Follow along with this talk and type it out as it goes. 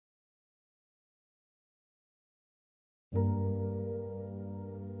My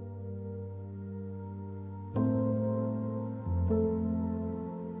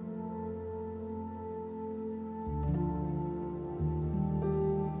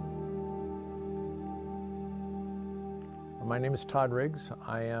name is Todd Riggs.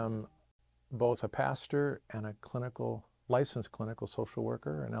 I am both a pastor and a licensed clinical social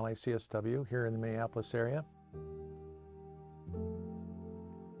worker, an LACSW here in the Minneapolis area.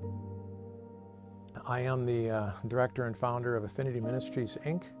 I am the director and founder of Affinity Ministries,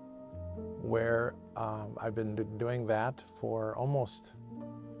 Inc., where I've been doing that for almost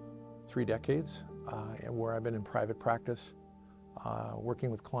 3 decades, where I've been in private practice,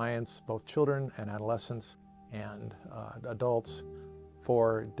 working with clients, both children and adolescents and adults,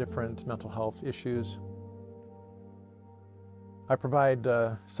 for different mental health issues. I provide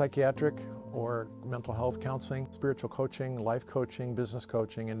psychiatric or mental health counseling, spiritual coaching, life coaching, business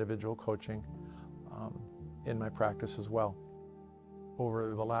coaching, individual coaching in my practice as well.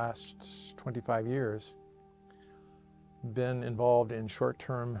 Over the last 25 years, been involved in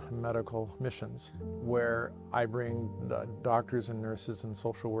short-term medical missions where I bring the doctors and nurses and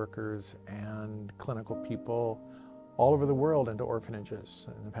social workers and clinical people all over the world into orphanages.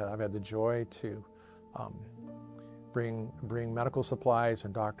 And I've had the joy to bring medical supplies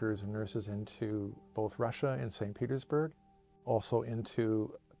and doctors and nurses into both Russia and St. Petersburg, also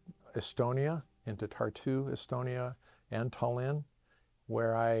into Estonia, into Tartu, Estonia, and Tallinn,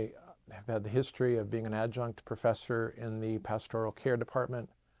 where I have had the history of being an adjunct professor in the pastoral care department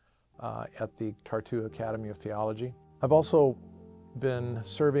at the Tartu Academy of Theology. I've also been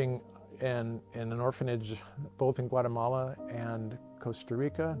serving in an orphanage both in Guatemala and Costa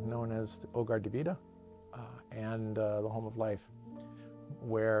Rica, known as Hogar de Vida, and the Home of Life,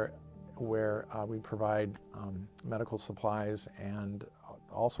 where we provide medical supplies and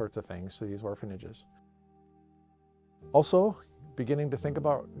all sorts of things to these orphanages. Also, beginning to think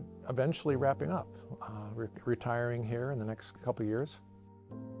about eventually wrapping up, retiring here in the next couple years.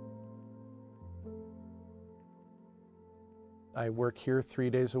 I work here 3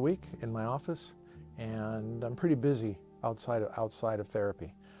 days a week in my office, and I'm pretty busy outside of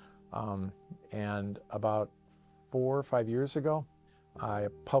therapy. And about 4 or 5 years ago, I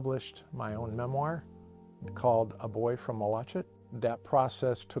published my own memoir called A Boy from Wollochet. That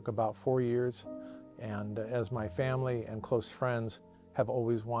process took about 4 years, and as my family and close friends have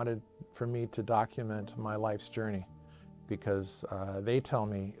always wanted for me to document my life's journey, because they tell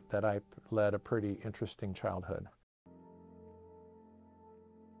me that I led a pretty interesting childhood.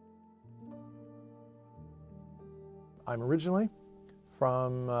 I'm originally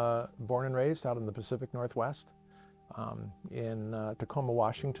born and raised out in the Pacific Northwest, in Tacoma,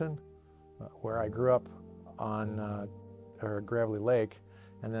 Washington, where I grew up on Gravelly Lake,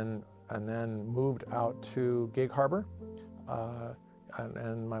 and then moved out to Gig Harbor.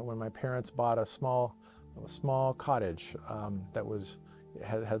 When my parents bought a small cottage that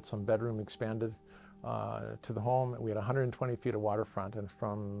had some bedroom expanded to the home, we had 120 feet of waterfront, and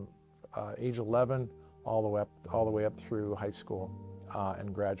from age 11 all the way up through high school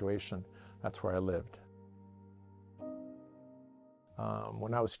and graduation, that's where I lived.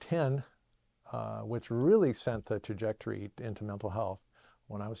 When I was 10, which really sent the trajectory into mental health.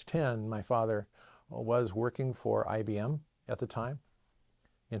 When I was 10, my father was working for IBM at the time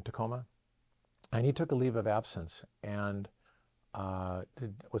in Tacoma, and he took a leave of absence and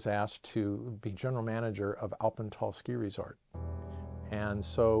was asked to be general manager of Alpental Ski Resort. And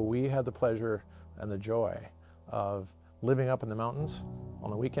so we had the pleasure and the joy of living up in the mountains on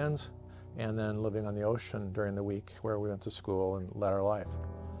the weekends and then living on the ocean during the week, where we went to school and led our life.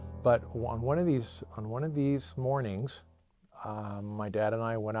 But on one of these mornings, my dad and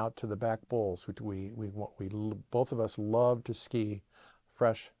I went out to the back bowls. We both of us loved to ski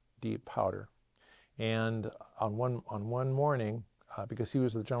fresh, deep powder. And on one morning, because he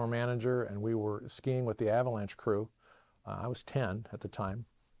was the general manager and we were skiing with the avalanche crew, I was 10 at the time,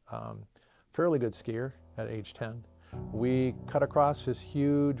 fairly good skier at age 10. We cut across this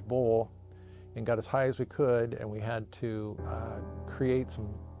huge bowl and got as high as we could, and we had to create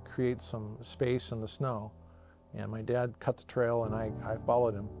some space in the snow. And my dad cut the trail, and I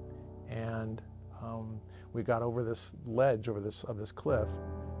followed him, and we got over this ledge of this cliff,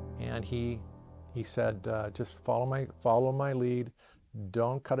 and he said, just follow my lead,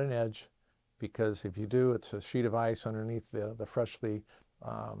 don't cut an edge, because if you do, it's a sheet of ice underneath the fresh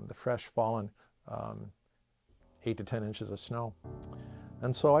fallen 8 to 10 inches of snow.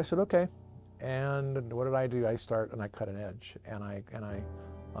 And so I said, okay. And what did I do? I cut an edge, and I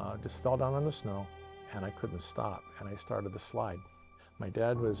just fell down on the snow, and I couldn't stop, and I started to slide. My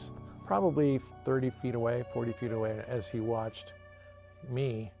dad was probably 30 feet away, 40 feet away, as he watched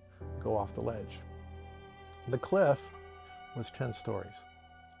me go off the ledge. The cliff was 10 stories.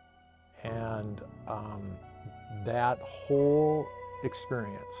 And that whole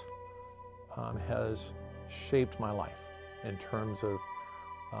experience has shaped my life in terms of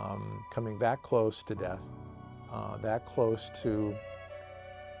coming that close to death, that close to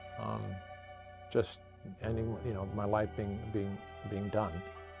just ending, my life being done.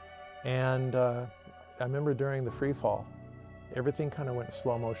 And I remember during the free fall, everything kind of went in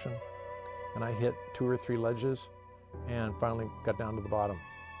slow motion, and I hit 2 or 3 ledges and finally got down to the bottom.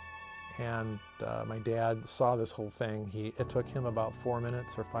 And my dad saw this whole thing. It took him about 4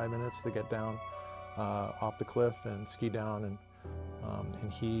 minutes or 5 minutes to get down off the cliff and ski down, and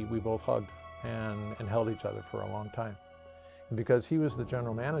we both hugged and held each other for a long time. And because he was the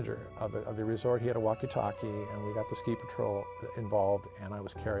general manager of the resort, he had a walkie-talkie, and we got the ski patrol involved, and I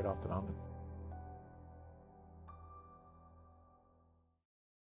was carried off the mountain.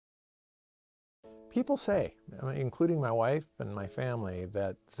 People say, including my wife and my family,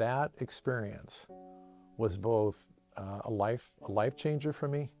 that experience was both a life changer for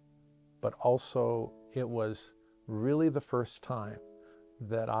me, but also it was really the first time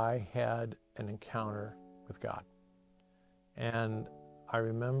that I had an encounter with God. And I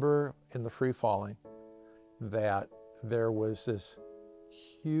remember in the free falling that there was this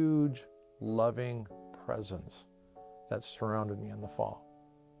huge, loving presence that surrounded me in the fall.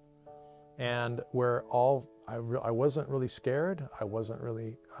 And where I wasn't really scared, I wasn't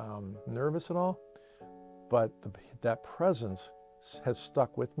really nervous at all, but that presence has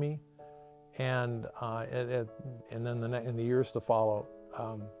stuck with me. And then in the years to follow,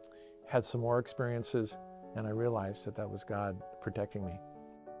 had some more experiences, and I realized that was God protecting me.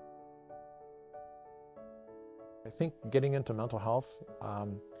 I think getting into mental health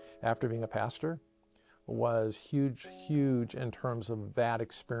after being a pastor was huge in terms of that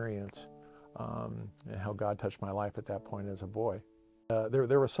experience. And how God touched my life at that point as a boy.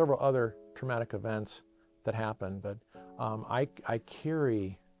 There were several other traumatic events that happened, but I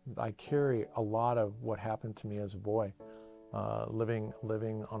carry a lot of what happened to me as a boy, living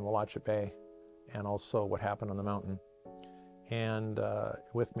on Wollochet Bay, and also what happened on the mountain, and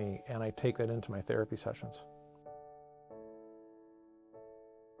with me, and I take that into my therapy sessions.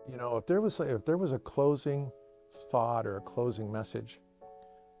 If there was a closing thought or a closing message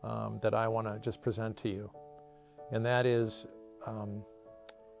that I want to just present to you, and that is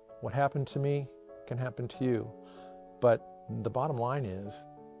what happened to me can happen to you, but the bottom line is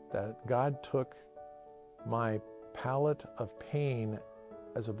that God took my palette of pain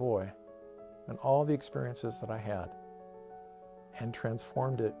as a boy and all the experiences that I had and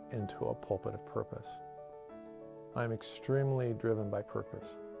transformed it into a pulpit of purpose. I'm extremely driven by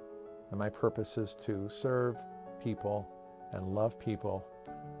purpose, and my purpose is to serve people and love people.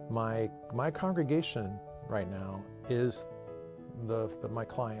 My congregation right now is my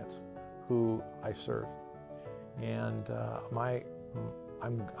clients who I serve, and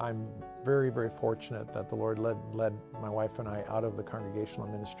I'm very fortunate that the Lord led my wife and I out of the congregational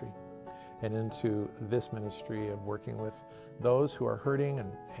ministry and into this ministry of working with those who are hurting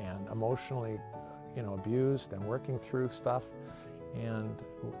and emotionally abused and working through stuff. And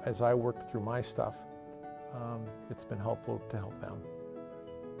as I worked through my stuff, it's been helpful to help them.